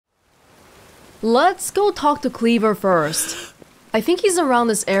Let's go talk to Cleaver first. I think he's around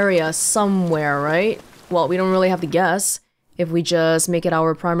this area somewhere, right? Well, we don't really have to guess if we just make it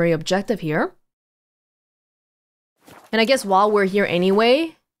our primary objective here. And I guess while we're here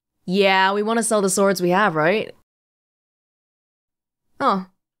anyway, yeah, we want to sell the swords we have, right? Huh.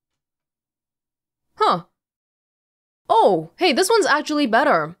 Huh. Oh, hey, this one's actually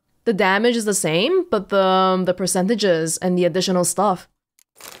better. The damage is the same, but the percentages and the additional stuff.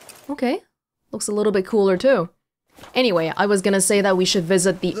 Okay, looks a little bit cooler too. Anyway, I was gonna say that we should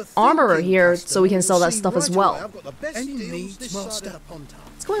visit the armorer here so we can sell that stuff as well. What's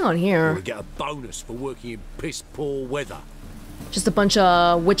going on here? We get a bonus for working in piss poor weather. Just a bunch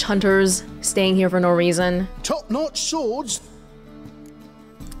of witch hunters staying here for no reason. Top-notch swords.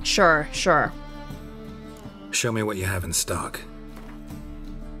 Sure, sure. Show me what you have in stock.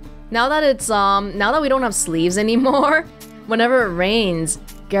 Now that it's now that we don't have sleeves anymore, whenever it rains,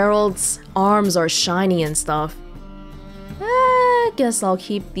 Geralt's arms are shiny and stuff. Guess I'll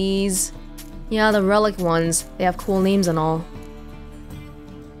keep these. Yeah, the relic ones. They have cool names and all.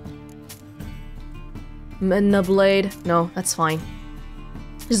 Midna blade. No, that's fine.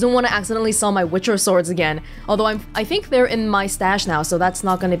 Just don't want to accidentally sell my Witcher swords again. Although I think they're in my stash now, so that's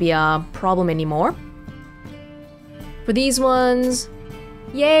not going to be a problem anymore. For these ones,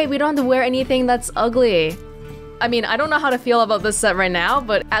 yay, we don't have to wear anything that's ugly. I mean, I don't know how to feel about this set right now,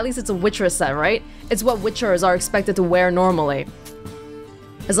 but at least it's a Witcher set, right? It's what Witchers are expected to wear normally,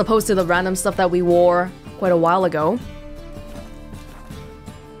 as opposed to the random stuff that we wore quite a while ago.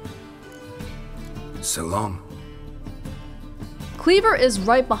 So long. Cleaver is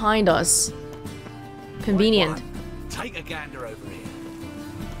right behind us. Convenient. Take a gander over here.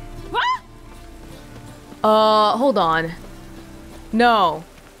 Hold on. No.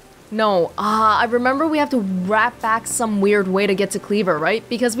 No. I remember we have to wrap back some weird way to get to Cleaver, right?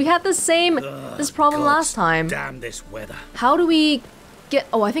 Because we had this problem last time. Damn this weather. How do we get...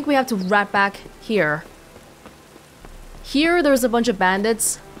 Oh, I think we have to wrap back here. Here, there's a bunch of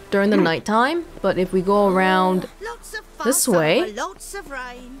bandits during the nighttime, but if we go around this way,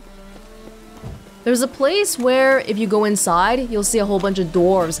 there's a place where if you go inside, you'll see a whole bunch of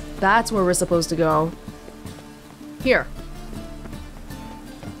dwarves. That's where we're supposed to go. Here.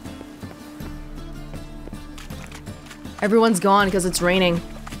 Everyone's gone because it's raining.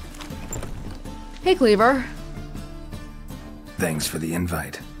 Hey, Cleaver. Thanks for the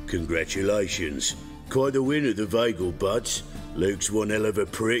invite. Congratulations. Quite the win at the Vegelbuds. Luke's one hell of a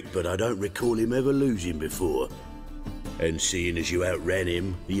prick, but I don't recall him ever losing before. And seeing as you outran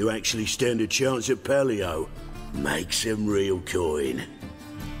him, you actually stand a chance at Paleo. Make some real coin.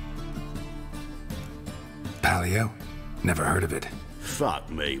 Paleo? Never heard of it. Fuck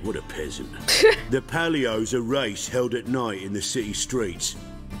me, what a peasant. The Paleo's a race held at night in the city streets.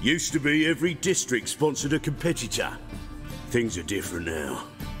 Used to be every district sponsored a competitor. Things are different now.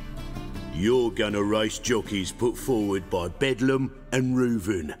 You're gonna race jockeys put forward by Bedlam and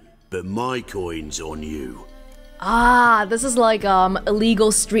Reuven, but my coin's on you. Ah, this is like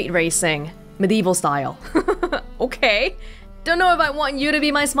illegal street racing, medieval style. Okay. Don't know if I want you to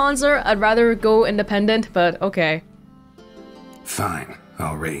be my sponsor. I'd rather go independent, but okay. Fine,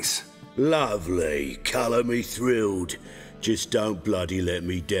 I'll race. Lovely, colour me thrilled. Just don't bloody let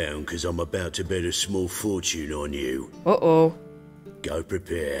me down, cause I'm about to bet a small fortune on you. Uh-oh. Go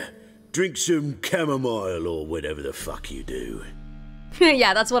prepare. Drink some chamomile or whatever the fuck you do.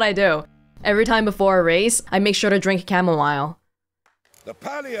 Yeah, that's what I do. Every time before a race, I make sure to drink chamomile. The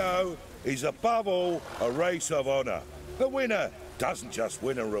Paleo is above all a race of honour. The winner doesn't just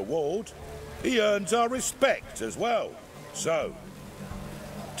win a reward, he earns our respect as well. So,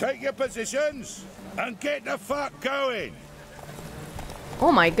 take your positions and get the fuck going.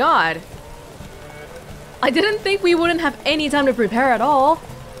 Oh my god. I didn't think we wouldn't have any time to prepare at all.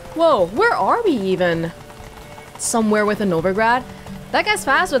 Whoa, where are we even? Somewhere with a Novigrad? That guy's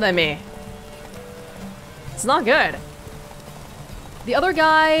faster than me. It's not good. The other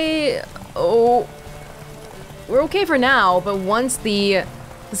guy... Oh... We're okay for now, but once the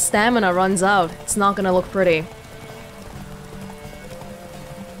stamina runs out, it's not gonna look pretty.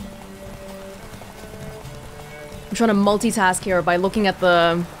 I'm trying to multitask here by looking at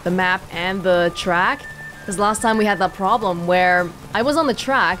the map and the track. Because last time we had that problem where I was on the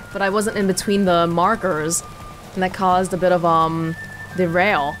track, but I wasn't in between the markers. And that caused a bit of,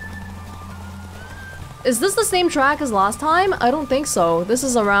 derail. Is this the same track as last time? I don't think so. This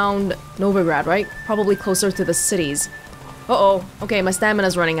is around Novigrad, right? Probably closer to the cities. Uh-oh. Okay, my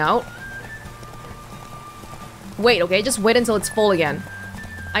stamina's running out. Wait, okay? Just wait until it's full again.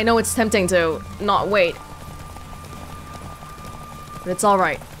 I know it's tempting to not wait. But it's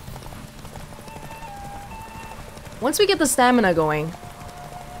alright. Once we get the stamina going,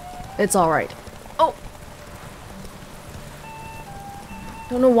 it's alright. Oh!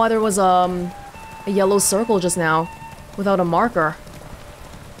 Don't know why there was a yellow circle just now without a marker.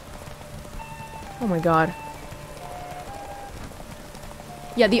 Oh my god.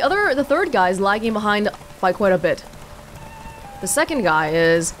 Yeah, the third guy is lagging behind by quite a bit. The second guy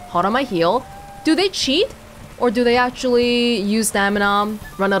is hot on my heel. Do they cheat? Or do they actually use stamina,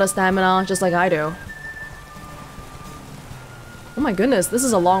 run out of stamina, just like I do? Oh my goodness, this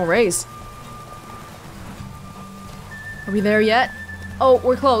is a long race. Are we there yet? Oh,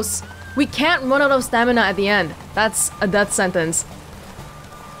 we're close. We can't run out of stamina at the end. That's a death sentence.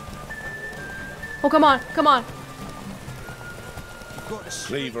 Oh, come on, come on.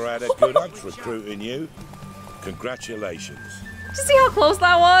 Cleaver had a good hunch recruiting you. Congratulations. Did you see how close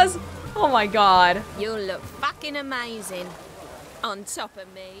that was? Oh my god. You look fucking amazing. On top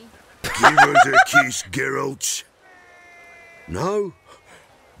of me. Give us a kiss, Geralt. No?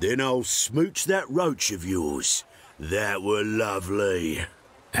 Then I'll smooch that roach of yours. That were lovely.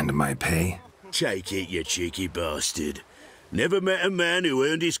 And my pay? Take it, you cheeky bastard. Never met a man who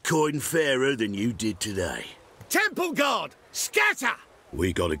earned his coin fairer than you did today. Temple guard, scatter!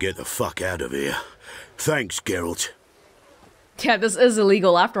 We gotta get the fuck out of here. Thanks, Geralt. Yeah, this is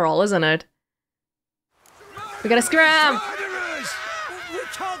illegal after all, isn't it? We gotta scram! Murderers! We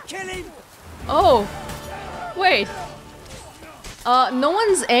can't kill him! Oh! Wait. No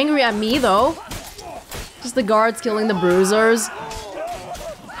one's angry at me, though. Just the guards killing the bruisers.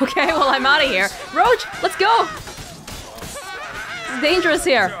 Okay, well, I'm out of here. Roach, let's go! It's dangerous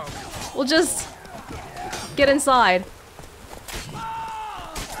here. We'll just get inside.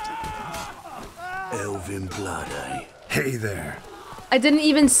 Elven blood, eh? Hey there. I didn't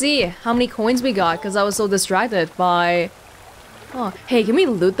even see how many coins we got because I was so distracted by... Oh, hey, can we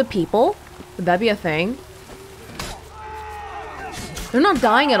loot the people? Would that be a thing? They're not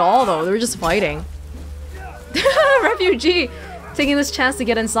dying at all, though. They're just fighting. Refugee! Taking this chance to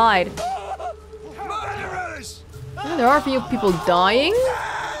get inside. Yeah, there are a few people dying,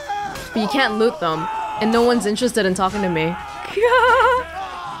 but you can't loot them. And no one's interested in talking to me.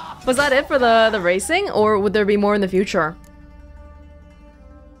 Was that it for the racing? Or would there be more in the future?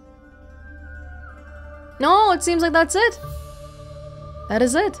 No, it seems like that's it. That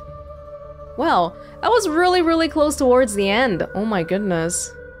is it. Well, that was really, really close towards the end. Oh my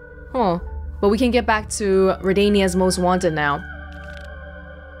goodness. Huh. But we can get back to Redania's Most Wanted now.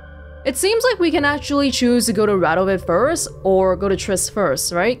 It seems like we can actually choose to go to Radovid first or go to Triss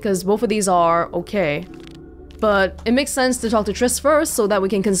first, right? Because both of these are okay. But it makes sense to talk to Triss first so that we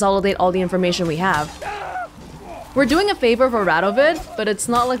can consolidate all the information we have. We're doing a favor for Radovid, but it's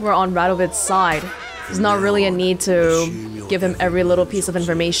not like we're on Radovid's side. There's not really a need to give him every little piece of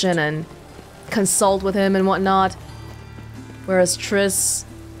information and consult with him and whatnot. Whereas Triss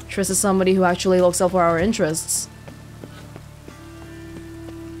is somebody who actually looks out for our interests.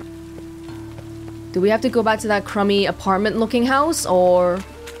 Do we have to go back to that crummy apartment-looking house, or...?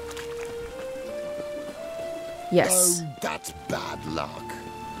 Yes. Oh, that's bad luck.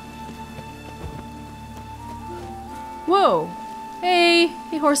 Whoa! Hey!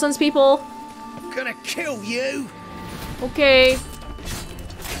 Hey, Horson's people! Gonna kill you! Okay.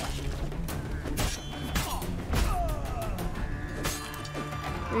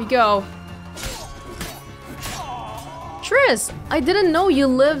 Here you go. Triss! I didn't know you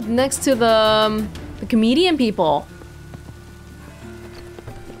lived next to the comedian people.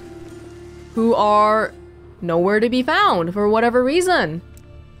 Who are nowhere to be found for whatever reason.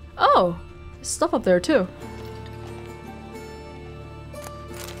 Oh, there's stuff up there too.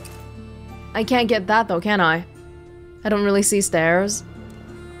 I can't get that though, can I? I don't really see stairs.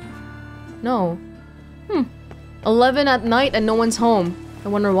 No. 11 at night and no one's home. I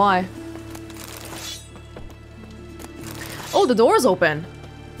wonder why. Oh, the door's open.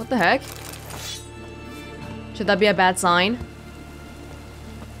 What the heck? Should that be a bad sign?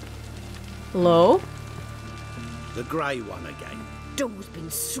 Hello? The grey one again. Door's been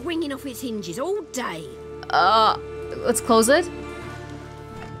swinging off its hinges all day. Let's close it.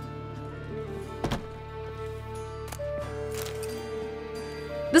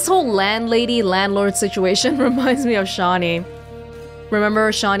 This whole landlady-landlord situation reminds me of Shani.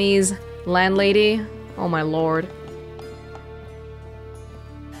 Remember Shani's landlady? Oh my lord.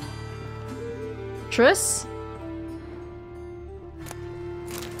 Triss?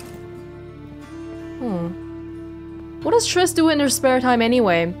 What does Triss do in her spare time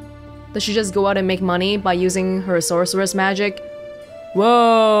anyway? Does she just go out and make money by using her sorceress magic?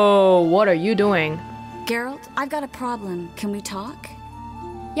 Whoa, what are you doing? Geralt, I've got a problem. Can we talk?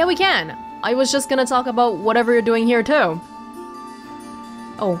 Yeah, we can. I was just gonna talk about whatever you're doing here too.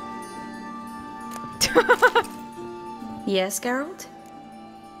 Oh. Yes, Geralt?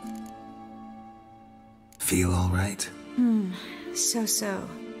 Feel all right? So.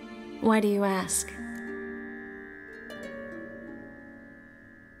 Why do you ask?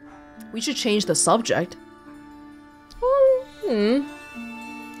 We should change the subject.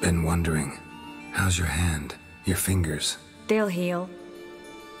 Been wondering. How's your hand? Your fingers? They'll heal.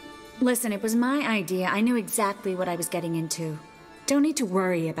 Listen, it was my idea. I knew exactly what I was getting into. Don't need to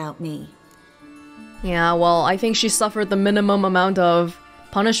worry about me. Yeah, well, I think she suffered the minimum amount of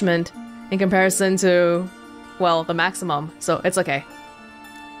punishment in comparison to, well, the maximum, so it's okay.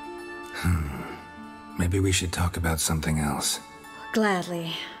 Maybe we should talk about something else.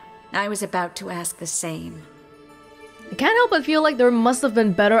 Gladly. I was about to ask the same. I can't help but feel like there must have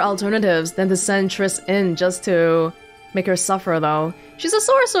been better alternatives than to send Triss in just to make her suffer, though. She's a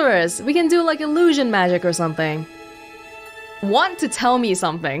sorceress! We can do, like, illusion magic or something. Want to tell me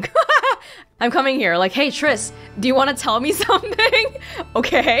something? I'm coming here, like, hey, Triss, do you want to tell me something?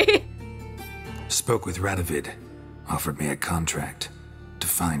 Okay. Spoke with Radovid. Offered me a contract to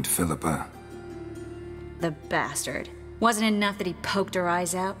find Philippa. The bastard. Wasn't enough that he poked her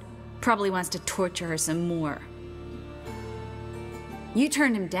eyes out? Probably wants to torture her some more. You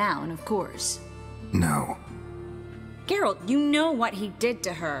turned him down, of course. No. Geralt, you know what he did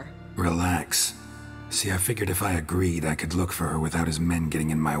to her. Relax. See, I figured if I agreed, I could look for her without his men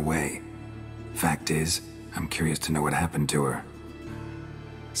getting in my way. Fact is, I'm curious to know what happened to her.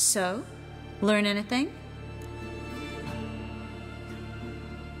 So? Learn anything?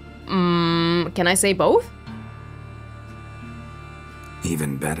 Can I say both?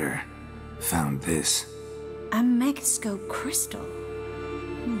 Even better. Found this. A Megascope crystal.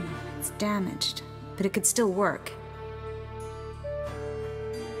 It's damaged, but it could still work.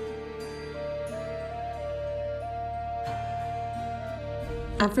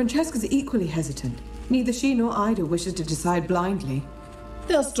 And Francesca's equally hesitant. Neither she nor Ida wishes to decide blindly.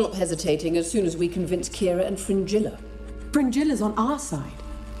 They'll stop hesitating as soon as we convince Kira and Fringilla. Fringilla's on our side.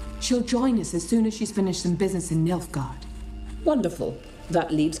 She'll join us as soon as she's finished some business in Nilfgaard. Wonderful.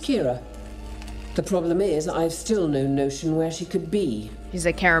 That leaves Kira. The problem is, I've still no notion where she could be. She's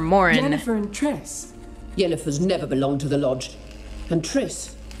a Kaer Morhen. Yennefer and Triss. Yennefer's never belonged to the Lodge. And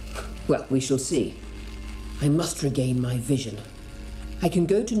Triss? Well, we shall see. I must regain my vision. I can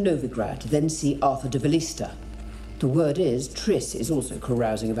go to Novigrad, then see Arthur de Valista. The word is, Triss is also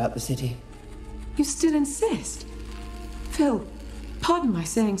carousing about the city. You still insist? Phil, pardon my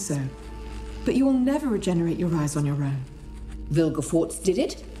saying so, but you will never regenerate your eyes on your own. Vilgefortz did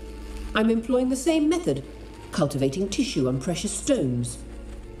it. I'm employing the same method, cultivating tissue on precious stones.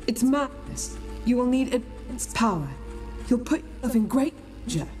 It's madness. You will need immense power. You'll put yourself in great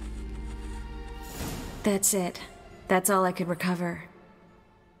danger. That's it. That's all I could recover.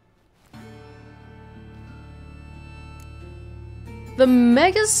 The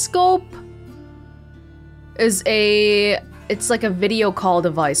Megascope is it's like a video call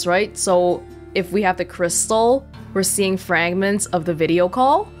device, right? So if we have the crystal, we're seeing fragments of the video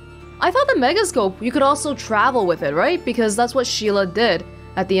call. I thought the Megascope, you could also travel with it, right? Because that's what Sheila did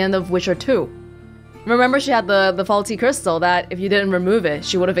at the end of Witcher 2. Remember, she had the faulty crystal that if you didn't remove it,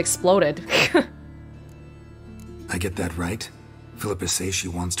 she would have exploded. I get that right? Philippa says she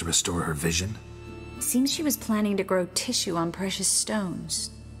wants to restore her vision? Seems she was planning to grow tissue on precious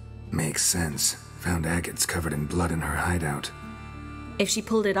stones. Makes sense. Found agates covered in blood in her hideout. If she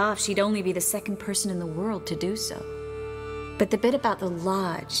pulled it off, she'd only be the second person in the world to do so. But the bit about the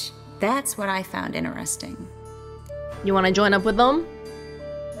Lodge, that's what I found interesting. You want to join up with them?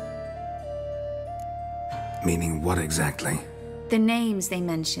 Meaning what exactly? The names they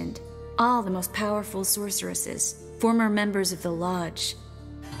mentioned. All the most powerful sorceresses, former members of the Lodge.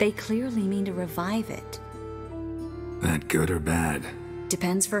 They clearly mean to revive it. That good or bad?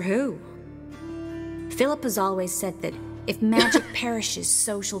 Depends for who. Philippa's always said that if magic perishes,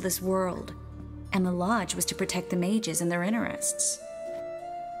 so shall this world. And the Lodge was to protect the mages and their interests.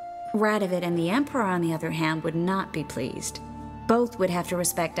 Radovid and the Emperor, on the other hand, would not be pleased. Both would have to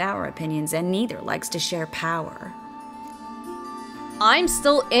respect our opinions, and neither likes to share power. I'm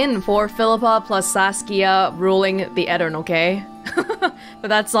still in for Philippa plus Saskia ruling the Edirn, okay? But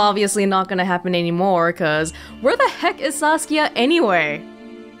that's obviously not gonna happen anymore, cause where the heck is Saskia anyway?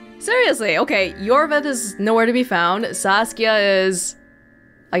 Seriously, okay, Yorveth is nowhere to be found. Saskia is...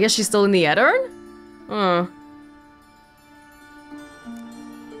 I guess she's still in the Edirn?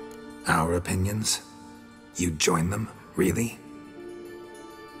 Our opinions? You join them? Really?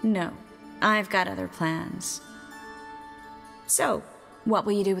 No, I've got other plans. So, what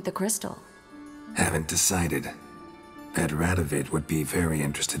will you do with the crystal? Haven't decided. Bet Radovid would be very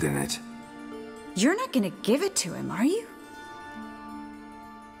interested in it. You're not gonna give it to him, are you?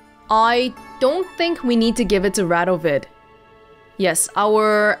 I don't think we need to give it to Radovid. Yes,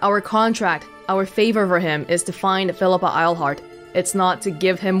 our contract, our favor for him is to find Philippa Eillhart. It's not to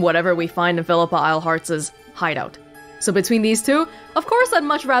give him whatever we find in Philippa Eillhart's hideout. So between these two, of course I'd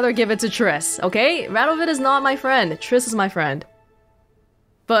much rather give it to Triss, okay? Radovid is not my friend, Triss is my friend.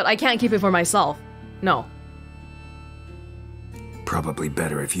 But I can't keep it for myself. No. Probably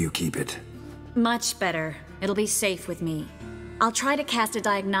better if you keep it. Much better. It'll be safe with me. I'll try to cast a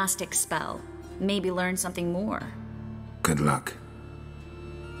diagnostic spell. Maybe learn something more. Good luck.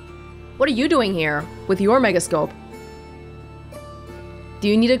 What are you doing here with your Megascope? Do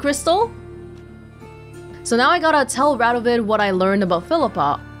you need a crystal? So now I gotta tell Radovid what I learned about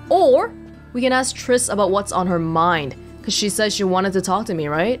Philippa, or we can ask Triss about what's on her mind, because she said she wanted to talk to me,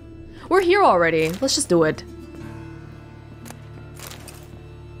 right? We're here already, let's just do it.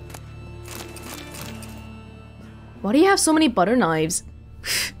 Why do you have so many butter knives?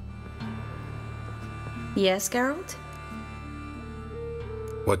 Yes, Geralt?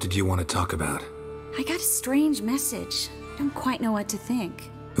 What did you want to talk about? I got a strange message. I don't quite know what to think.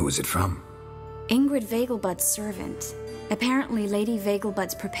 Who was it from? Ingrid Vegelbud's servant. Apparently, Lady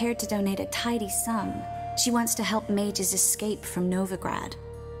Vegelbud's prepared to donate a tidy sum. She wants to help mages escape from Novigrad.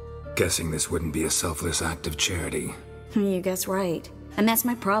 Guessing this wouldn't be a selfless act of charity. You guess right. And that's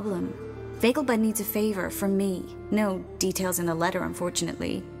my problem. Vegelbud needs a favor from me. No details in the letter,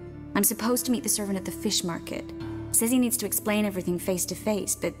 unfortunately. I'm supposed to meet the servant at the fish market. Says he needs to explain everything face to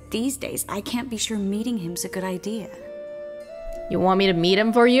face, but these days I can't be sure meeting him's a good idea. You want me to meet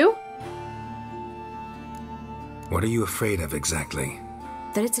him for you? What are you afraid of exactly?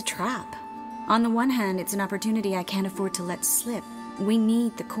 That it's a trap. On the one hand, it's an opportunity I can't afford to let slip. We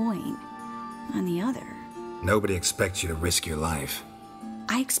need the coin. On the other... Nobody expects you to risk your life.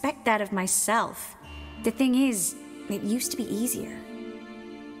 I expect that of myself. The thing is, it used to be easier.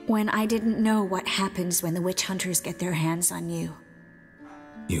 When I didn't know what happens when the witch hunters get their hands on you.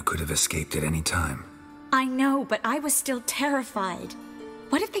 You could have escaped at any time. I know, but I was still terrified.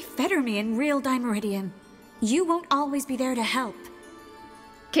 What if they fetter me in real Dimeridium? You won't always be there to help.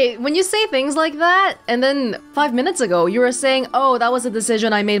 Okay, when you say things like that, and then 5 minutes ago you were saying, oh, that was a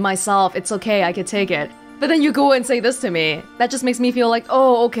decision I made myself, it's okay, I could take it. But then you go and say this to me. That just makes me feel like,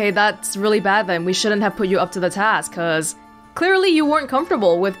 oh, okay, that's really bad then. We shouldn't have put you up to the task, cause clearly you weren't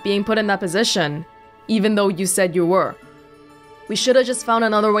comfortable with being put in that position, even though you said you were. We should have just found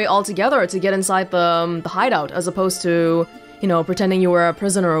another way altogether to get inside the hideout, as opposed to, you know, pretending you were a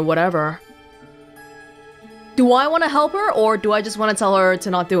prisoner or whatever. Do I want to help her, or do I just want to tell her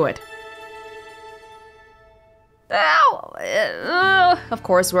to not do it? Ow! Of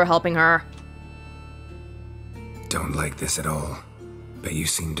course we're helping her. Don't like this at all, but you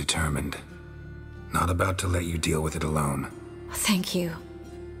seem determined. Not about to let you deal with it alone. Thank you.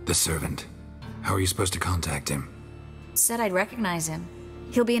 The servant. How are you supposed to contact him? Said I'd recognize him.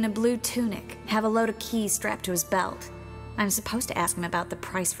 He'll be in a blue tunic, have a load of keys strapped to his belt. I'm supposed to ask him about the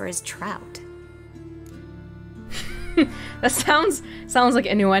price for his trout. That sounds like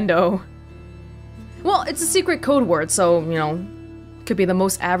innuendo. Well, it's a secret code word, so, you know, could be the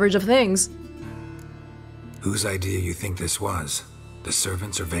most average of things. Whose idea you think this was? The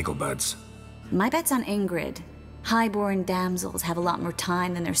servants or Vegelbud's? My bet's on Ingrid. Highborn damsels have a lot more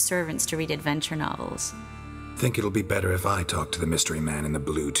time than their servants to read adventure novels. Think it'll be better if I talk to the mystery man in the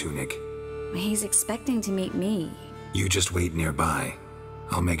blue tunic. He's expecting to meet me. You just wait nearby.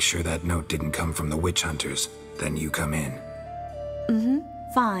 I'll make sure that note didn't come from the witch hunters. Then you come in.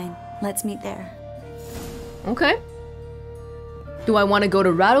 Fine. Let's meet there. Okay. Do I want to go to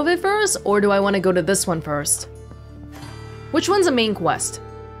Radovid first, or do I want to go to this one first? Which one's a main quest?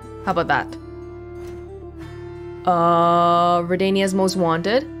 How about that? Redania's Most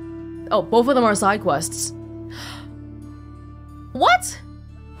Wanted. Oh, both of them are side quests. What?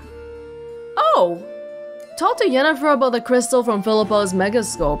 Oh! Talk to Yennefer about the crystal from Philippa's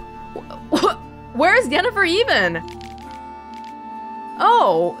Megascope. Where is Yennefer even?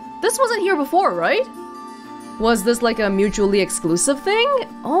 Oh, this wasn't here before, right? Was this like a mutually exclusive thing?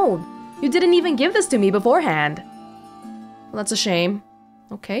 Oh, you didn't even give this to me beforehand. Well, that's a shame.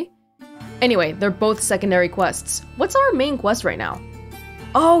 Okay. Anyway, they're both secondary quests. What's our main quest right now?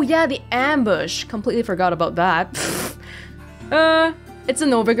 Oh yeah, the ambush. Completely forgot about that. It's in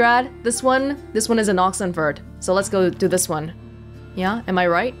Novigrad. This one is in Oxenford. So let's go do this one. Yeah, am I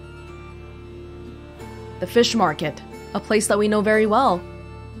right? The fish market. A place that we know very well.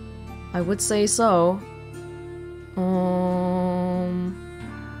 I would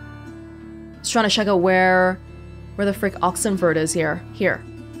Just trying to check out where the frick Oxenford is here. Here.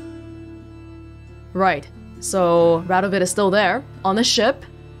 Right. So Radovid is still there on the ship.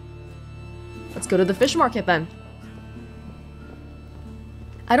 Let's go to the fish market then.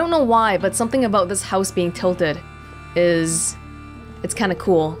 I don't know why, but something about this house being tilted is... it's kind of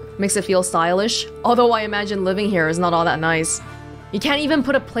cool. Makes it feel stylish. Although I imagine living here is not all that nice. You can't even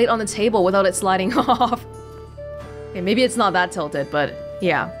put a plate on the table without it sliding off. Okay, maybe it's not that tilted, but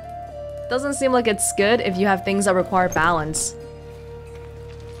yeah. Doesn't seem like it's good if you have things that require balance.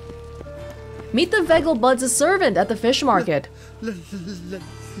 Meet the Vegelbud's servant at the fish market. Let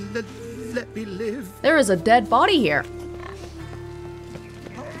me live. There is a dead body here.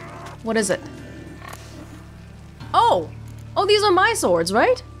 What is it? Oh! Oh, these are my swords,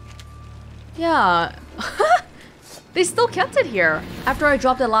 right? Yeah. They still kept it here after I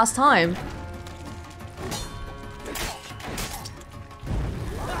dropped it last time.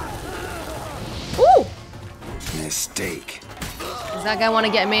 Ooh! Mistake. Does that guy want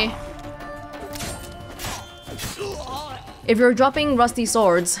to get me? If you're dropping rusty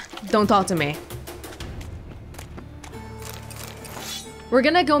swords, don't talk to me. We're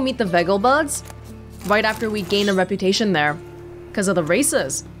gonna go meet the Vegelbuds right after we gain a reputation there because of the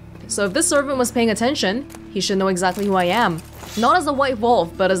races. So if this servant was paying attention, he should know exactly who I am. Not as the White Wolf,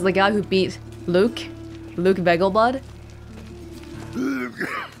 but as the guy who beat Luke Vegelbud.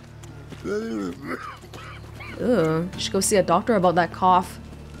 Ugh, you should go see a doctor about that cough.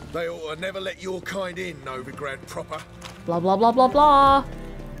 They ought to never let your kind in, Novigrad proper. Blah blah blah blah blah.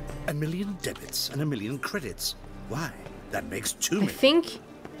 1,000,000 debits and 1,000,000 credits. Why? That makes 2 I million. think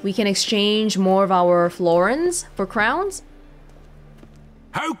we can exchange more of our florins for crowns.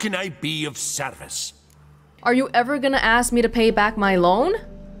 How can I be of service? Are you ever gonna ask me to pay back my loan?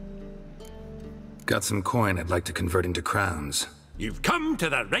 Got some coin I'd like to convert into crowns. You've come to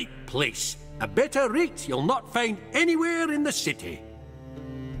the right place. A better rate you'll not find anywhere in the city.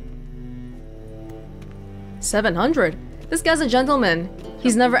 700. This guy's a gentleman.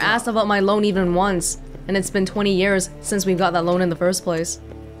 He's never asked about my loan even once, and it's been 20 years since we got that loan in the first place.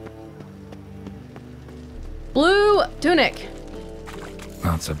 Blue tunic.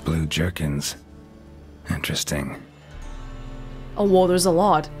 Lots of blue jerkins. Interesting. Oh, whoa, there's a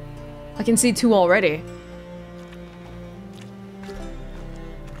lot. I can see 2 already.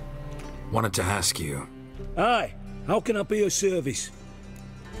 Wanted to ask you. Aye, how can I be of service?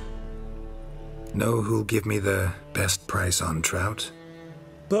 Know who'll give me the best price on trout?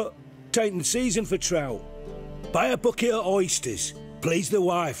 But taking the season for trout. Buy a bucket of oysters. Please the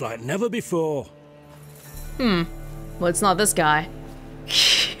wife like never before. Well, it's not this guy.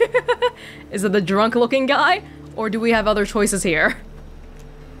 Is it the drunk-looking guy? Or do we have other choices here?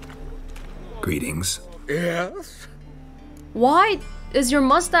 Greetings. Yes? Why is your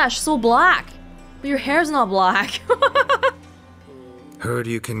mustache so black? But your hair's not black. Heard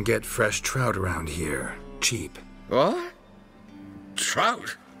you can get fresh trout around here. Cheap. What?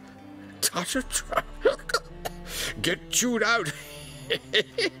 Trout? Touch a trout? Get chewed out.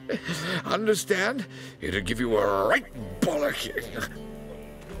 Understand? It'll give you a right bollocking.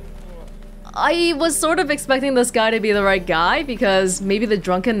 I was sort of expecting this guy to be the right guy because maybe the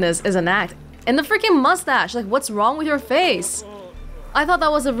drunkenness is an act. And the freaking mustache, like what's wrong with your face? I thought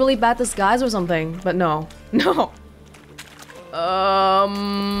that was a really bad disguise or something, but no. No.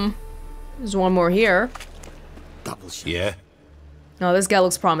 There's one more here. Yeah? No, this guy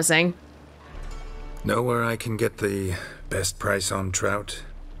looks promising. Know where I can get the best price on trout?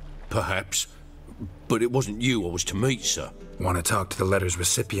 Perhaps. But it wasn't you I was to meet, sir. Want to talk to the letter's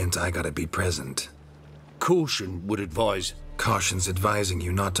recipient, I gotta be present. Caution would advise. Caution's advising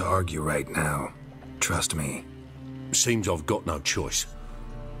you not to argue right now. Trust me. Seems I've got no choice.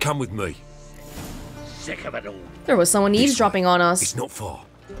 Come with me. Sick of it all. There was someone eavesdropping on us. It's not far.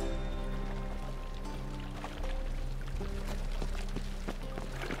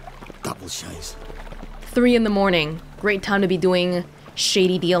 Double chase. 3 in the morning. Great time to be doing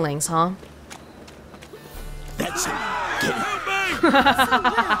shady dealings, huh? That's it. Get it.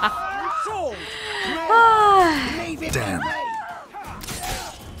 Damn.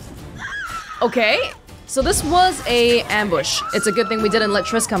 Okay, so this was a ambush. It's a good thing we didn't let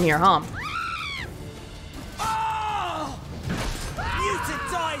Triss come here, huh? Oh!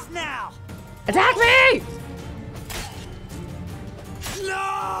 Mutant dies now! Attack me!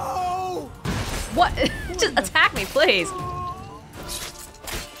 No! What? Just attack me, please.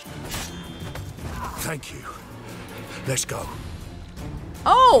 Thank you. Let's go.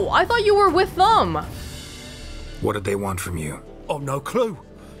 Oh, I thought you were with them. What did they want from you? I've no clue.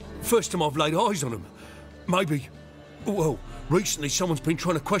 First time I've laid eyes on them. Maybe Recently, someone's been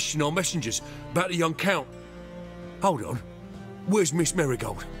trying to question our messengers about the young Count. Hold on. Where's Miss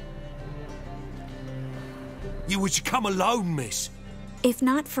Marigold? You were to come alone, miss. If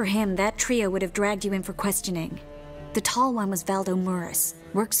not for him, that trio would have dragged you in for questioning. The tall one was Valdo Murris,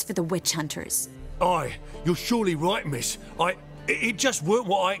 works for the witch hunters. Aye, you're surely right, miss. It just weren't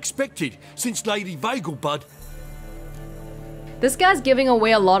what I expected, since Lady Vegelbud... This guy's giving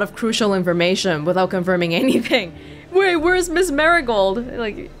away a lot of crucial information without confirming anything. Wait, where's Miss Marigold?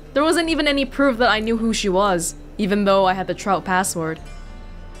 Like, there wasn't even any proof that I knew who she was, even though I had the Trout password.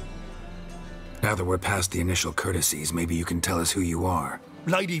 Now that we're past the initial courtesies, maybe you can tell us who you are.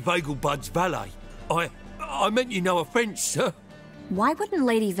 Lady Vegelbud's valet. I meant you no offence, sir. Why wouldn't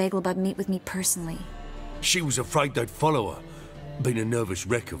Lady Vegelbud meet with me personally? She was afraid they'd follow her. Been a nervous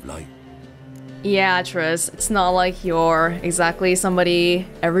wreck of late. Yeah, Tris, it's not like you're exactly somebody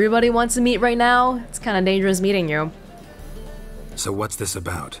everybody wants to meet right now. It's kind of dangerous meeting you. So what's this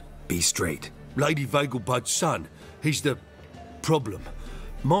about? Be straight. Lady Vegelbud's son. He's the problem.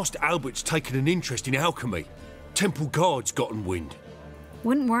 Master Albert's taken an interest in alchemy. Temple Guard's gotten wind.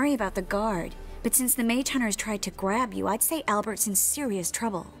 Wouldn't worry about the guard, but since the mage hunters tried to grab you, I'd say Albert's in serious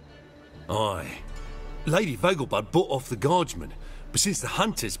trouble. Aye. Lady Vegelbud bought off the guardsmen, but since the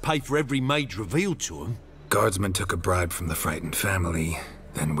hunters pay for every mage revealed to them... Guardsmen took a bribe from the frightened family,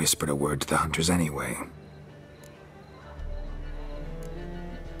 then whispered a word to the hunters anyway.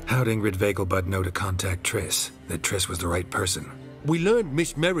 How'd Ingrid Vegelbud know to contact Triss? That Triss was the right person? We learned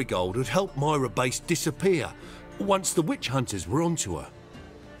Miss Marigold had helped Myra Base disappear once the witch hunters were onto her.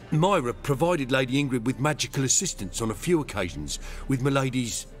 Myra provided Lady Ingrid with magical assistance on a few occasions with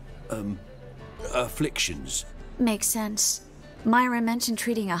Milady's, afflictions. Makes sense. Myra mentioned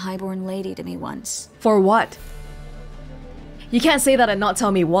treating a highborn lady to me once. For what? You can't say that and not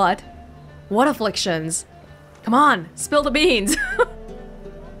tell me what. What afflictions? Come on, spill the beans.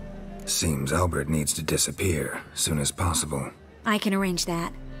 Seems Albert needs to disappear soon as possible. I can arrange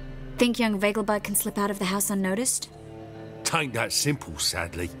that. Think young Vegelbud can slip out of the house unnoticed? Tain't that simple,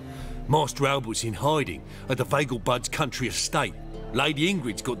 sadly. Master Albert's in hiding at the Vegelbud's country estate. Lady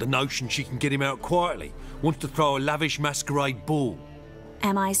Ingrid's got the notion she can get him out quietly. Wants to throw a lavish masquerade ball.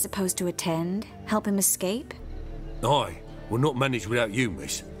 Am I supposed to attend? Help him escape? Aye, we'll not manage without you,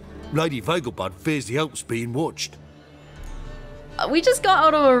 miss. Lady Vegelbud fears the help's being watched. We just got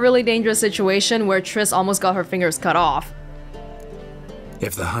out of a really dangerous situation where Triss almost got her fingers cut off.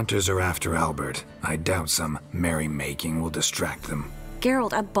 If the hunters are after Albert, I doubt some merrymaking will distract them.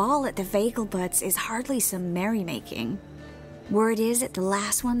 Geralt, a ball at the Vegelbuds is hardly some merrymaking. Word is, at the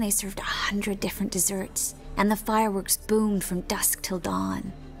last one they served 100 different desserts, and the fireworks boomed from dusk till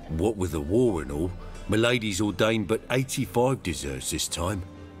dawn. What with the war and all, Milady's ordained but 85 desserts this time.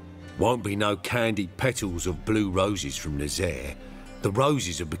 Won't be no candied petals of blue roses from Nazaire. The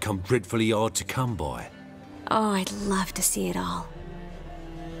roses have become dreadfully hard to come by. Oh, I'd love to see it all.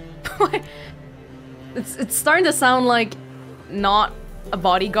 It's starting to sound like not a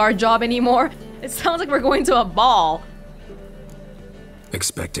bodyguard job anymore. It sounds like we're going to a ball.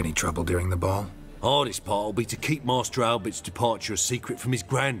 Expect any trouble during the ball? Hardest part will be to keep Master Albert's departure a secret from his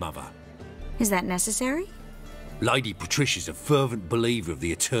grandmother. Is that necessary? Lady Patricia's a fervent believer of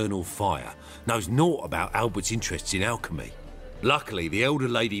the eternal fire, knows naught about Albert's interests in alchemy. Luckily, the elder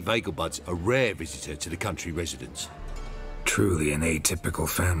Lady Vegelbud's a rare visitor to the country residence. Truly an atypical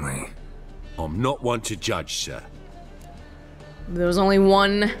family. I'm not one to judge, sir. There's only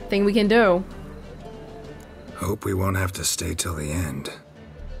one thing we can do. Hope we won't have to stay till the end.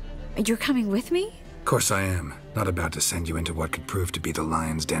 You're coming with me? Of course I am. Not about to send you into what could prove to be the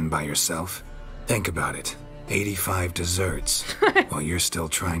lion's den by yourself. Think about it. 85 desserts, while you're still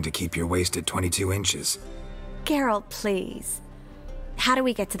trying to keep your waist at 22 inches. Geralt, please. How do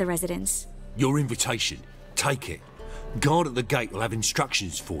we get to the residence? Your invitation. Take it. Guard at the gate will have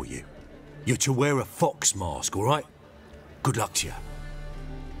instructions for you. You're to wear a fox mask, all right? Good luck to you.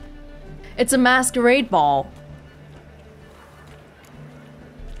 It's a masquerade ball.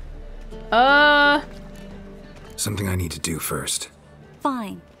 Something I need to do first.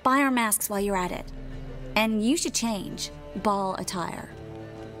 Fine. Buy our masks while you're at it. And you should change. Ball attire.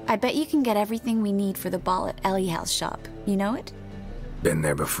 I bet you can get everything we need for the ball at Eliel's shop. You know it? Been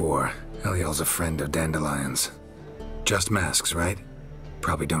there before. Eliel's a friend of Dandelion's. Just masks, right?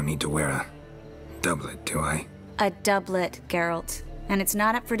 Probably don't need to wear a doublet, do I? A doublet, Geralt. And it's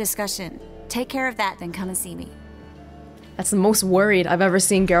not up for discussion. Take care of that, then come and see me. That's the most worried I've ever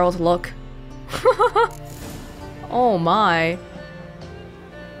seen Geralt look. Oh my.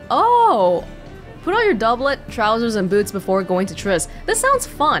 Oh! Put on your doublet, trousers, and boots before going to Triss. This sounds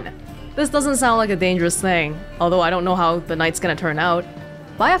fun. This doesn't sound like a dangerous thing, although I don't know how the night's gonna turn out.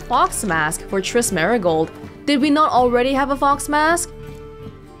 Buy a fox mask for Triss Marigold. Did we not already have a fox mask?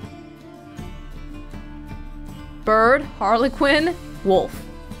 Bird, Harlequin, Wolf.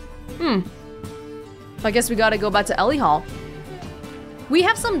 I guess we gotta go back to Eillhart. We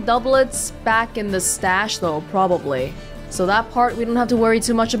have some doublets back in the stash though, probably. So that part we don't have to worry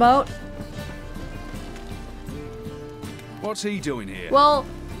too much about. What's he doing here? Well,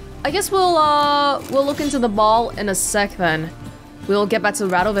 I guess we'll look into the ball in a sec then. We'll get back to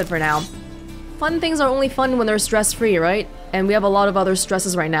Radovid for now. Fun things are only fun when they're stress-free, right? And we have a lot of other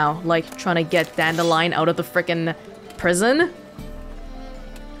stresses right now, like trying to get Dandelion out of the frickin' prison.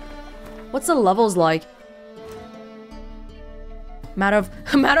 What's the levels like? Matter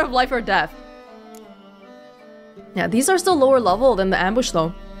of life or death. Yeah, these are still lower level than the ambush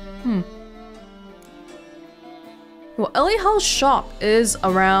though. Well, Eillhart's shop is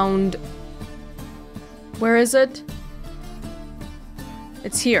around... Where is it?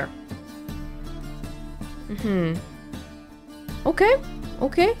 It's here. Okay,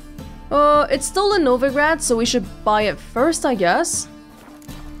 okay. It's still in Novigrad, so we should buy it first, I guess.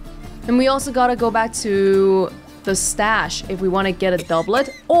 And we also gotta go back to the stash if we want to get a doublet.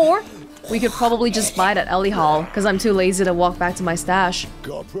 Or we could probably just buy it at Eillhart, because I'm too lazy to walk back to my stash.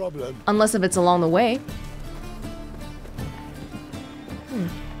 Got a problem? Unless if it's along the way.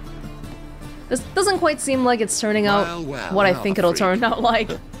 This doesn't quite seem like it's turning out what I think it'll turn out like.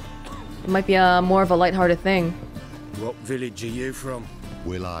 It might be more of a lighthearted thing. What village are you from?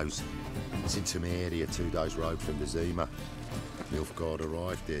 Willows. It's in some area 2 days' road from the Zima. Nilfgaard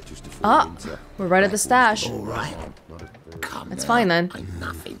arrived there just before winter. We're right at the stash. All right. It's fine then.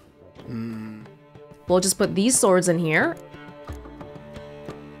 Nothing. We'll just put these swords in here.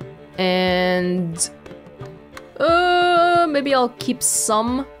 And... maybe I'll keep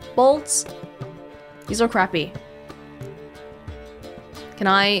some bolts. These are crappy. Can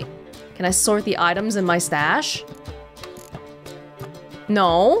I sort the items in my stash?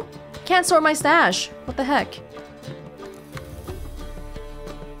 No. Can't sort my stash. What the heck?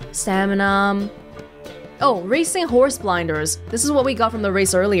 Stamina. Oh, racing horse blinders. This is what we got from the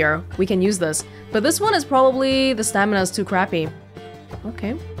race earlier. We can use this. But this one is probably... the stamina is too crappy.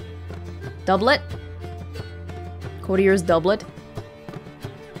 Okay. Doublet. Courtier's doublet.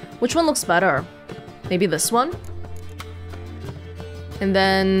 Which one looks better? Maybe this one? And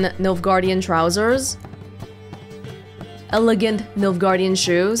then Nilfgaardian trousers. Elegant Nilfgaardian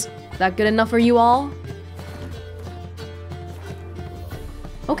shoes. That good enough for you all?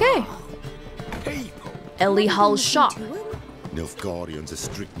 Okay. Eillhart's shop. Nilfgaardians are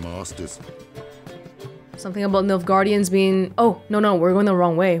strict masters. Something about Nilfgaardians being... Oh, no, we're going the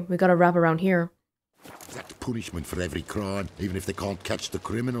wrong way. We gotta wrap around here. That's the punishment for every crime, even if they can't catch the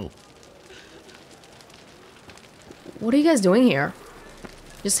criminal. What are you guys doing here?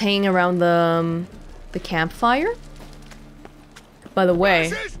 Just hanging around the campfire? By the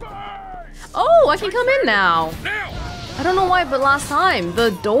way... Oh, I can come in now! I don't know why, but last time,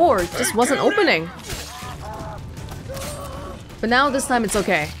 the door just wasn't opening. But now, this time, it's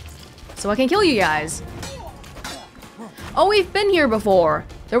okay. So I can kill you guys. Oh, we've been here before.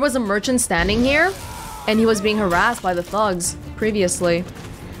 There was a merchant standing here, and he was being harassed by the thugs previously.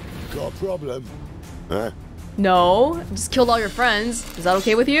 Got a problem? Huh? No, just killed all your friends. Is that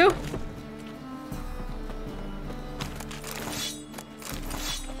okay with you?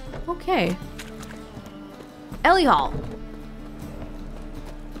 Okay. Eillhart.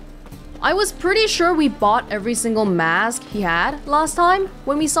 I was pretty sure we bought every single mask he had last time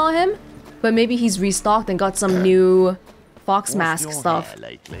when we saw him, but maybe he's restocked and got some new fox mask stuff.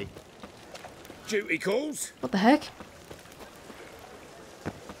 Duty calls? What the heck?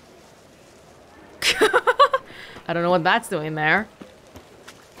 I don't know what that's doing there.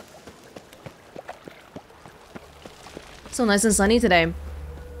 So nice and sunny today.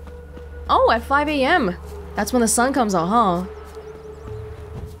 Oh, at 5 AM. That's when the sun comes out, huh?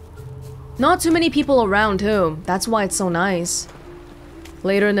 Not too many people around, too. That's why it's so nice.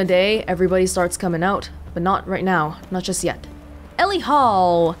 Later in the day, everybody starts coming out. But not right now. Not just yet.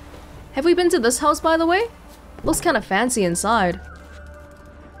 Eillhart! Have we been to this house, by the way? Looks kind of fancy inside.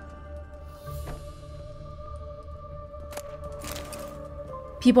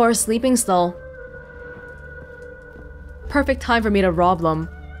 People are sleeping still. Perfect time for me to rob them.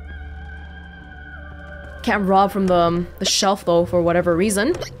 Can't rob from the shelf though, for whatever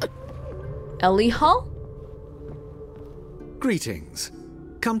reason. Eillhart? Greetings.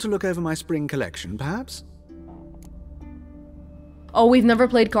 Come to look over my spring collection, perhaps? Oh, we've never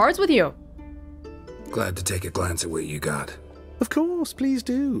played cards with you. Glad to take a glance at what you got. Of course, please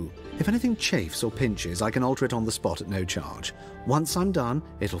do. If anything chafes or pinches, I can alter it on the spot at no charge. Once I'm done,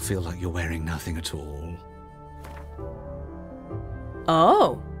 it'll feel like you're wearing nothing at all.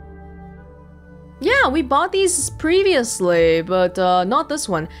 Oh. Yeah, we bought these previously, but not this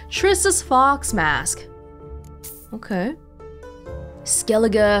one. Triss's Fox Mask. Okay.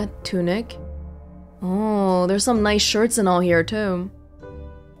 Skellige Tunic. Oh, there's some nice shirts and all here too.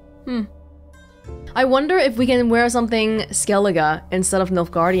 I wonder if we can wear something Skellige instead of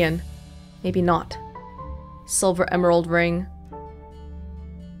Nilfgaardian. Maybe not. Silver emerald ring.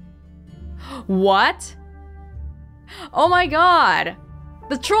 What? Oh my god!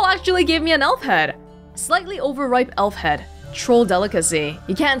 The troll actually gave me an elf head. Slightly overripe elf head. Troll delicacy.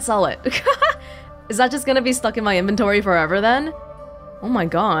 You can't sell it. Is that just gonna be stuck in my inventory forever then? Oh my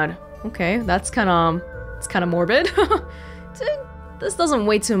god. Okay, that's kinda morbid. This doesn't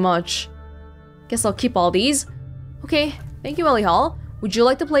weigh too much. Guess I'll keep all these. Okay, thank you, Eillhart. Would you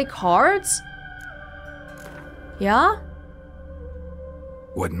like to play cards? Yeah?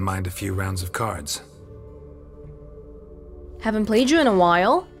 Wouldn't mind a few rounds of cards. Haven't played you in a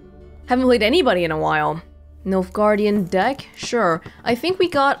while. Haven't played anybody in a while. Nilfgaardian deck? Sure. I think we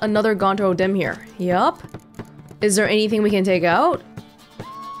got another Gonto Dim here. Yup. Is there anything we can take out?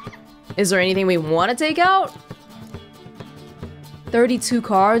 Is there anything we want to take out? 32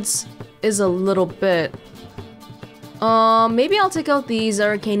 cards is a little bit. Maybe I'll take out these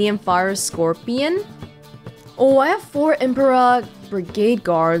Arcanian Fire Scorpion. Oh, I have 4 Emperor Brigade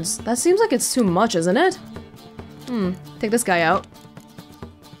Guards. That seems like it's too much, isn't it? Take this guy out.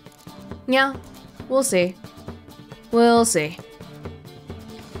 Yeah, we'll see. We'll see.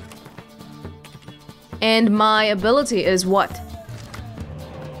 And my ability is what?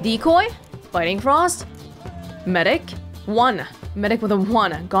 Decoy? Biting Frost? Medic? 1. Medic with a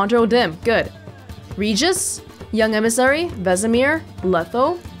 1. Gonto Dim. Good. Regis? Young Emissary? Vesemir?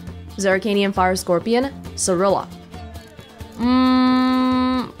 Letho? Zeracanian Fire Scorpion? Cirilla.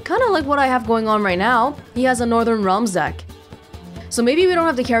 Kinda like what I have going on right now. He has a Northern Realms deck. So maybe we don't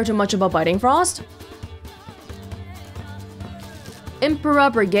have to care too much about Biting Frost. Emperor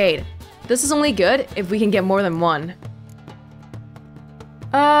Brigade. This is only good if we can get more than 1.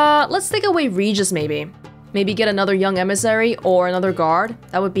 Let's take away Regis maybe. Maybe get another Young Emissary or another guard.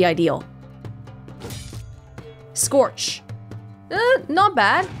 That would be ideal. Scorch. Not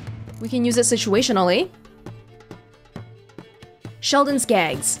bad. We can use it situationally. Sheldon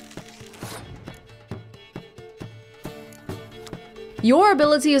Skaggs. Your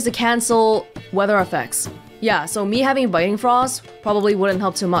ability is to cancel weather effects. Yeah, so me having Biting Frost probably wouldn't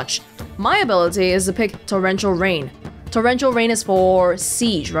help too much. My ability is to pick Torrential Rain. Torrential Rain is for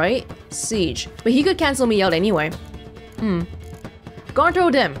Siege, right? Siege. But he could cancel me out anyway.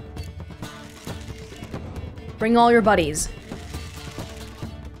 Gonto Dim. Bring all your buddies.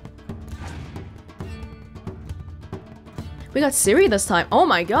 We got Ciri this time. Oh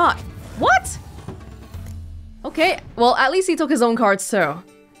my god. What? Okay, well at least he took his own cards too.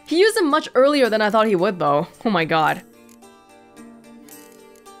 He used them much earlier than I thought he would though. Oh my god.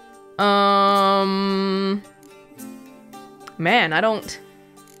 Man,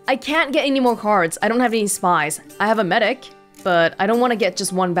 I can't get any more cards. I don't have any spies. I have a medic, but I don't want to get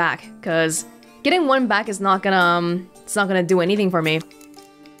just 1 back, because getting 1 back is not gonna, it's not gonna do anything for me.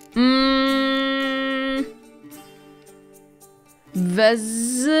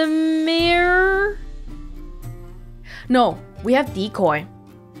 Vesemir? No, we have Decoy.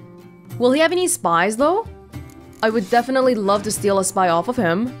 Will he have any spies though? I would definitely love to steal a spy off of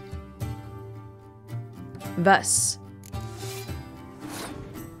him. Ves.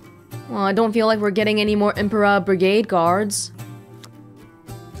 Well, I don't feel like we're getting any more Emperor Brigade guards.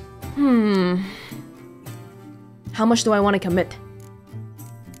 How much do I want to commit?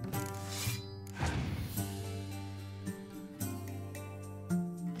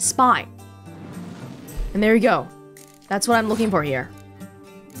 Spy. And there you go. That's what I'm looking for here.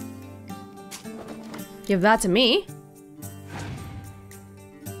 Give that to me.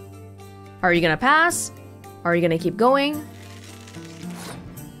 Are you gonna pass? Are you gonna keep going?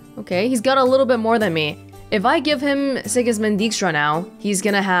 Okay, he's got a little bit more than me. If I give him Sigismund Dijkstra now, he's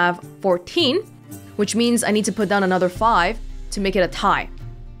gonna have 14, which means I need to put down another 5 to make it a tie.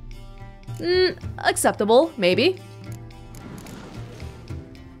 Acceptable, maybe.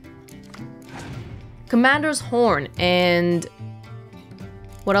 Commander's Horn, and...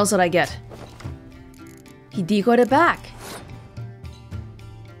 what else did I get? He decoyed it back.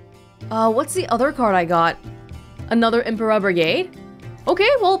 What's the other card I got? Another Emperor Brigade? Okay,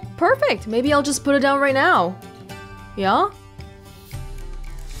 well, perfect. Maybe I'll just put it down right now. Yeah?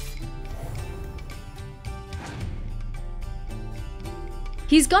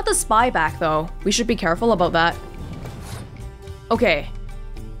 He's got the spy back though. We should be careful about that. Okay.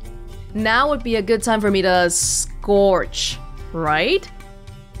 Now would be a good time for me to scorch, right?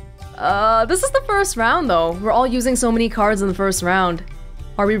 This is the first round though. We're all using so many cards in the first round.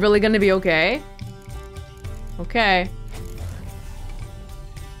 Are we really gonna be okay? Okay.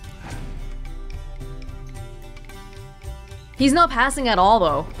 He's not passing at all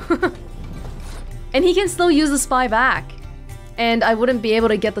though. And he can still use the spy back. And I wouldn't be able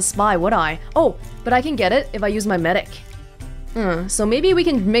to get the spy, would I? Oh, but I can get it if I use my medic. So maybe we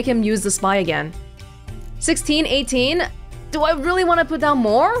can make him use the spy again. 16, 18. Do I really want to put down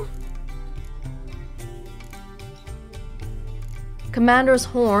more? Commander's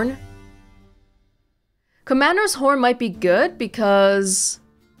Horn. Commander's Horn might be good because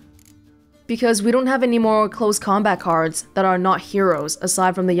we don't have any more close combat cards that are not heroes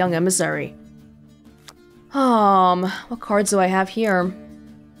aside from the Young Emissary. What cards do I have here?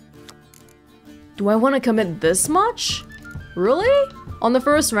 Do I want to commit this much? Really? On the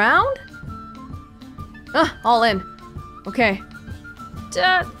first round? All in. Okay.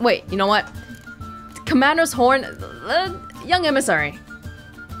 Wait, you know what? Commander's Horn, Young Emissary.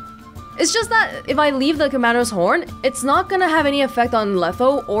 It's just that if I leave the Commander's Horn, it's not gonna have any effect on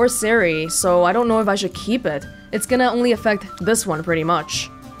Letho or Ciri, so I don't know if I should keep it. It's gonna only affect this one pretty much.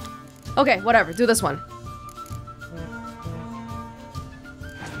 Okay, whatever, do this one.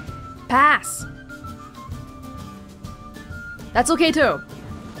 Pass! That's okay too.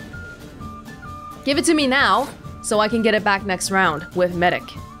 Give it to me now, so I can get it back next round with Medic.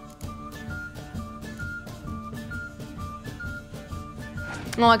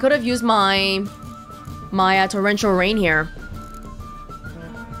 Oh, I could have used my Torrential Rain here.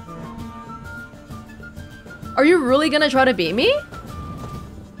 Are you really gonna try to beat me?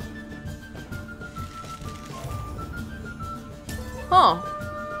 Oh.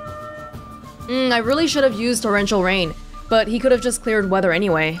 I really should have used Torrential Rain, but he could have just cleared weather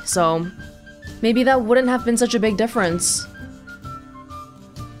anyway, so maybe that wouldn't have been such a big difference.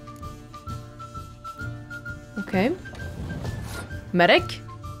 Okay. Medic?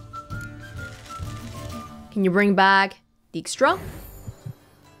 Can you bring back Dijkstra?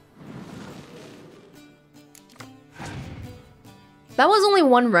 That was only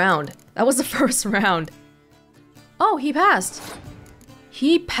one round. That was the first round. Oh, he passed.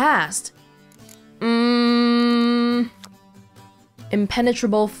 He passed.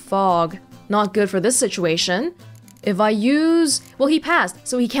 Impenetrable fog. Not good for this situation. If I use... Well, he passed,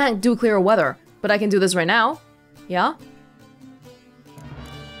 so he can't do clear weather. But I can do this right now. Yeah?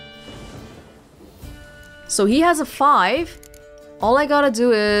 So he has a 5. All I gotta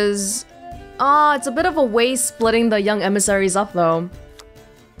do is... it's a bit of a waste splitting the Young Emissaries up, though.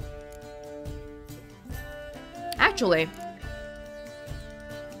 Actually...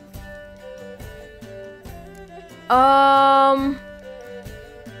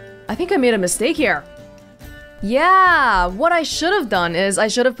 I think I made a mistake here. Yeah, what I should have done is I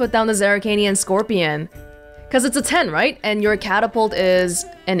should have put down the Zerrikanian Scorpion. Because it's a 10, right? And your catapult is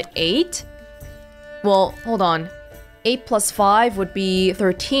an 8? Well, hold on. 8 plus 5 would be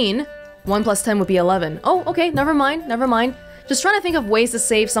 13. 1 plus 10 would be 11. Oh, okay, never mind, never mind. Just trying to think of ways to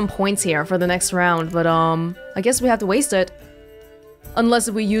save some points here for the next round, but I guess we have to waste it.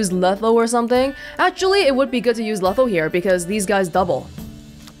 Unless we use Letho or something. Actually, it would be good to use Letho here because these guys double.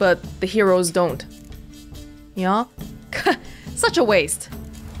 But the heroes don't. Yeah? Such a waste.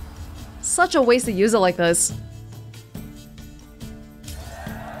 Such a waste to use it like this.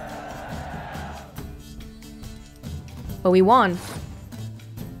 But we won.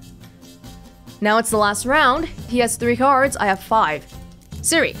 Now it's the last round. He has 3 cards, I have 5.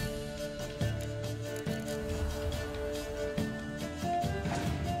 Ciri.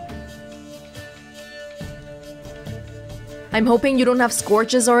 I'm hoping you don't have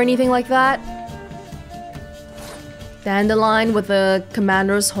Scorches or anything like that. Dandelion with the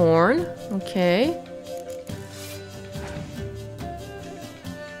Commander's Horn. Okay.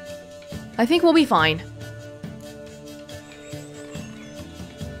 I think we'll be fine.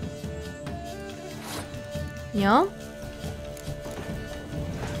 Yeah?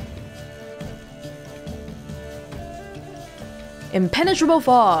 Impenetrable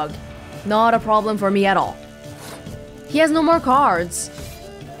fog. Not a problem for me at all. He has no more cards.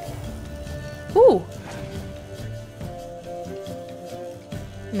 Ooh.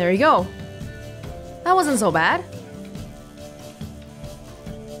 And there you go. That wasn't so bad.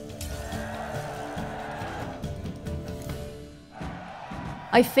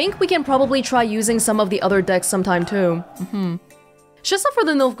 I think we can probably try using some of the other decks sometime too. It's just not for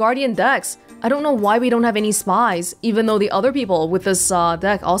the Nilfgaardian decks. I don't know why we don't have any spies, even though the other people with this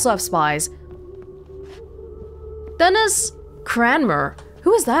deck also have spies. Dennis Cranmer.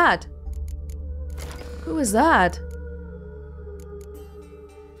 Who is that? Who is that?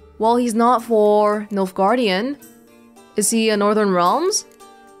 Well, he's not for Nilfgaardian. Is he a Northern Realms?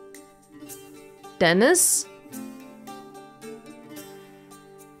 Dennis?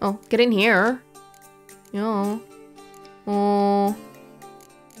 Oh, get in here. Yeah. Oh.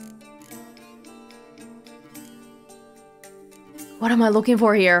 What am I looking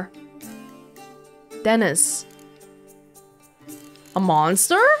for here? Dennis. A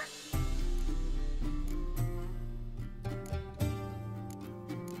monster?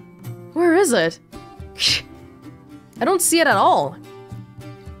 Where is it? I don't see it at all.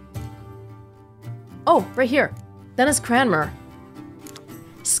 Oh, right here. Dennis Cranmer.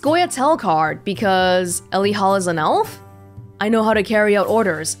 Scoia'tael card because Eillhart is an elf? I know how to carry out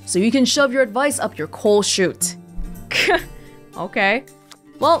orders, so you can shove your advice up your coal chute. Okay.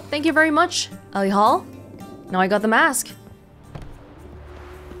 Well, thank you very much, Eillhart. Now I got the mask.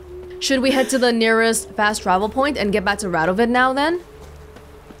 Should we head to the nearest fast travel point and get back to Radovid now then?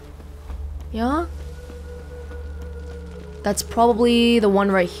 Yeah? That's probably the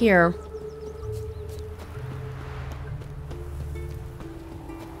one right here.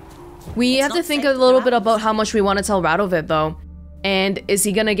 We have to think a little bit about how much we want to tell Radovid though. And is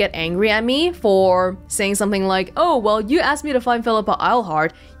he gonna get angry at me for saying something like, oh, well, you asked me to find Philippa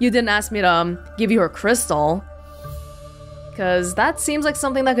Eillhart, you didn't ask me to give you her crystal. Because that seems like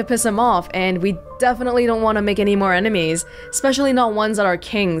something that could piss him off, and we definitely don't want to make any more enemies, especially not ones that are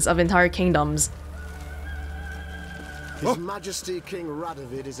kings of entire kingdoms. His Majesty King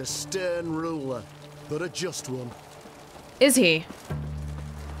Radovid is a stern ruler, but a just one. Is he?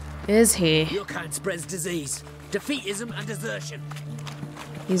 Is he? Your kind spreads disease, defeatism, and desertion.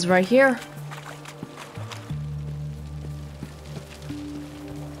 He's right here.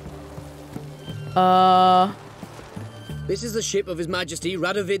 This is the ship of His Majesty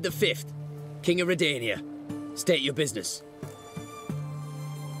Radovid V, King of Redania. State your business.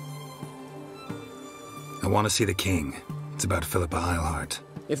 I want to see the king. It's about Philippa Eillhart.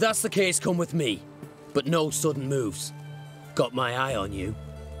 If that's the case, come with me. But no sudden moves. Got my eye on you.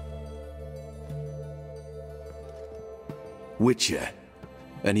 Witcher,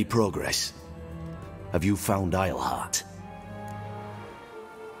 any progress? Have you found Eillhart?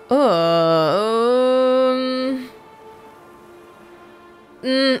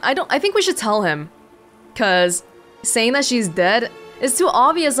 I think we should tell him. Cause saying that she's dead is too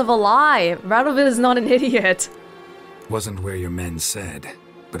obvious of a lie. Radovid is not an idiot. Wasn't where your men said,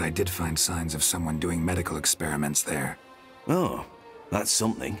 but I did find signs of someone doing medical experiments there. Oh, that's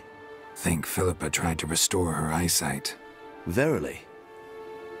something. Think Philippa tried to restore her eyesight. Verily.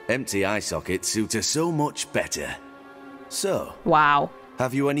 Empty eye sockets suit her so much better. So, wow.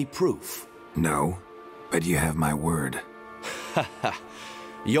 Have you any proof? No, but you have my word. Haha.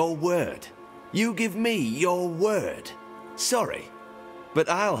 Your word? You give me your word? Sorry, but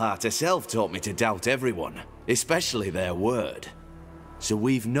Eillhart herself taught me to doubt everyone, especially their word. So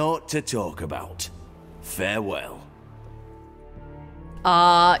we've naught to talk about. Farewell.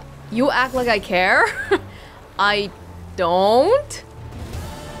 You act like I care? I don't?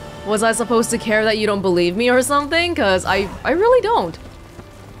 Was I supposed to care that you don't believe me or something? Cause I really don't.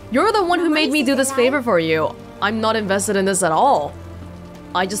 You're the one who made me do this favor for you. I'm not invested in this at all.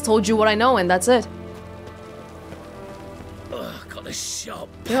 I just told you what I know and that's it. Ugh, got a sharp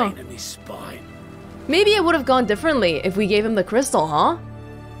pain in my spine. Maybe it would have gone differently if we gave him the crystal, huh?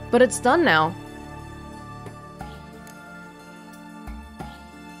 But it's done now.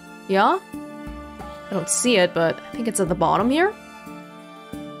 Yeah? I don't see it, but I think it's at the bottom here.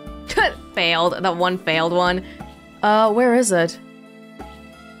 Failed. That one failed one. Where is it?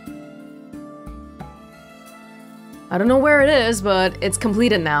 I don't know where it is, but it's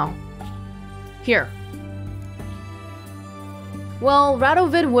completed now. Here. Well,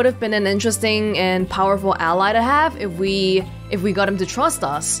 Radovid would have been an interesting and powerful ally to have if we got him to trust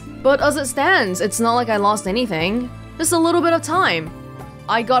us. But as it stands, it's not like I lost anything. Just a little bit of time.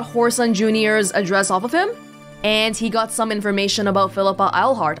 I got Whoreson Jr.'s address off of him, and he got some information about Philippa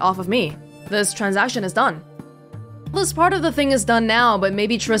Eillhart off of me. This transaction is done. This part of the thing is done now, but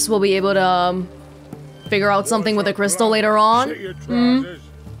maybe Triss will be able to figure out something with the crystal later on.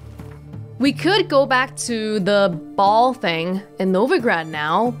 We could go back to the ball thing in Novigrad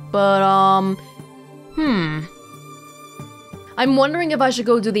now, but I'm wondering if I should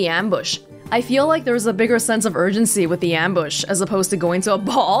go do the ambush. I feel like there's a bigger sense of urgency with the ambush as opposed to going to a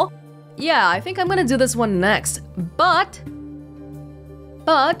ball. Yeah, I think I'm gonna do this one next. But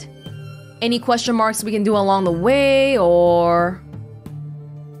Any question marks we can do along the way, or...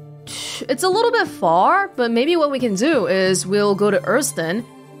 It's a little bit far, but maybe what we can do is we'll go to Erston,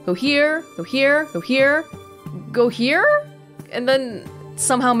 go here, go here, go here, go here, and then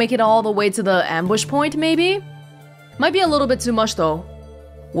somehow make it all the way to the ambush point, maybe? Might be a little bit too much, though.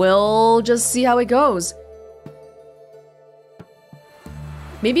 We'll just see how it goes.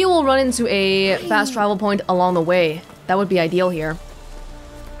 Maybe we'll run into a fast travel point along the way. That would be ideal here.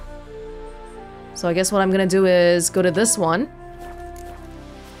 So I guess what I'm gonna do is go to this one.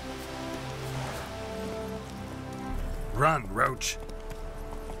 Run, Roach.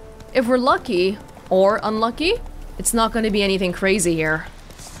 If we're lucky, or unlucky, it's not gonna be anything crazy here.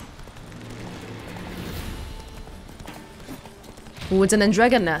 Ooh, it's an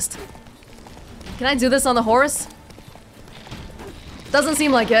Endrega nest. Can I do this on the horse? Doesn't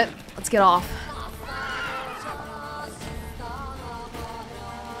seem like it. Let's get off.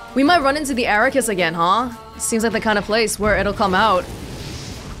 We might run into the Arrakis again, huh? Seems like the kind of place where it'll come out.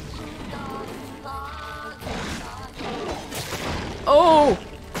 Oh!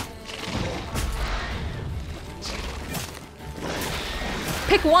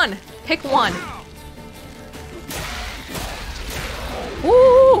 Pick one! Pick one!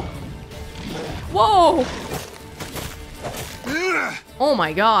 Woo! Whoa! Oh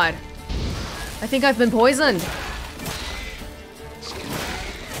my god. I think I've been poisoned.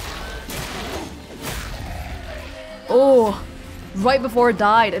 Oh, right before it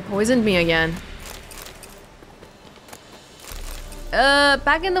died, it poisoned me again.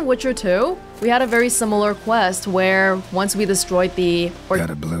 Back in The Witcher 2, we had a very similar quest where once we destroyed the...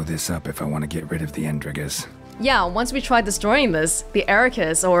 Gotta blow this up if I want to get rid of the Endregas. Yeah, once we tried destroying this, the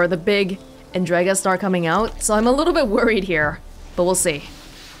Arrakis, or the big Endregas, start coming out, so I'm a little bit worried here, but we'll see.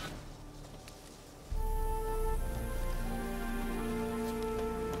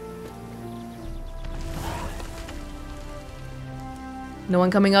 No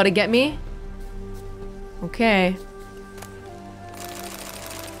one coming out to get me? Okay.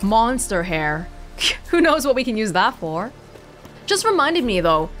 Monster hair. Who knows what we can use that for? Just reminded me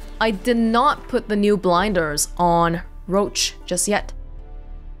though, I did not put the new blinders on Roach just yet.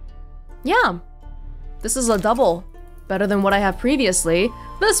 Yeah, this is a double. Better than what I have previously.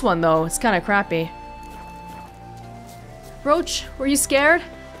 This one though, it's kind of crappy. Roach, were you scared?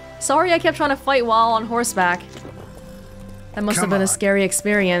 Sorry I kept trying to fight while on horseback. That must have been a scary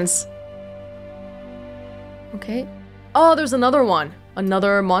experience. Okay. Oh, there's another one.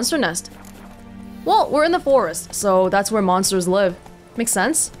 Another monster nest. Well, we're in the forest, so that's where monsters live. Makes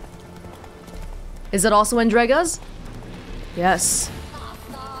sense. Is it also Endregas? Yes.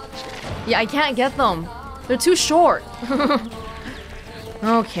 Yeah, I can't get them. They're too short.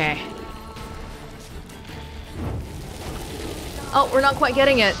 Okay. Oh, we're not quite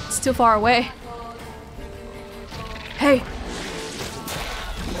getting it. It's too far away. Hey.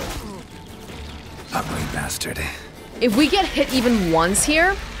 Ugly bastard. If we get hit even once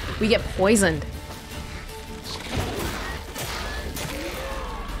here, we get poisoned.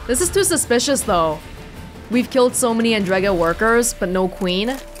 This is too suspicious though. We've killed so many Endrega workers, but no queen.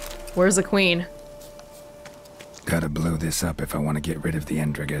 Where's the queen? Gotta blow this up if I want to get rid of the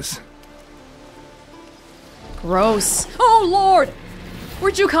Endregas. Gross. Oh lord!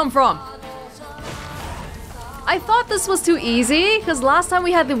 Where'd you come from? I thought this was too easy, because last time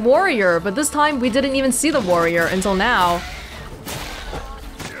we had the warrior, but this time we didn't even see the warrior until now.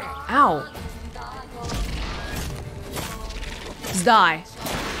 Ow. Just die.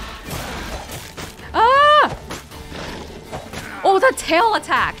 Ah! Oh, that tail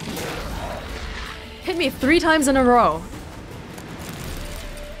attack! Hit me 3 times in a row.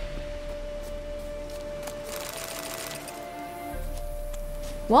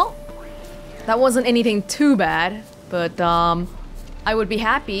 Well, that wasn't anything too bad, but I would be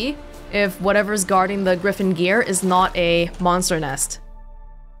happy if whatever's guarding the Griffin gear is not a monster nest.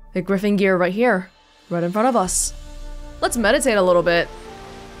 The Griffin gear right here, right in front of us. Let's meditate a little bit.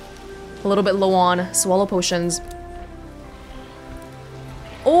 A little bit low on swallow potions.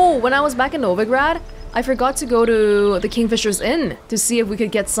 Oh, when I was back in Novigrad, I forgot to go to the Kingfisher's Inn to see if we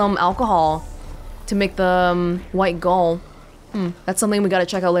could get some alcohol to make the white gull. That's something we gotta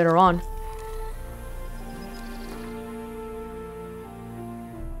check out later on.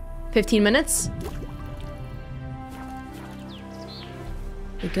 15 minutes?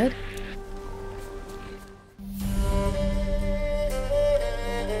 We good?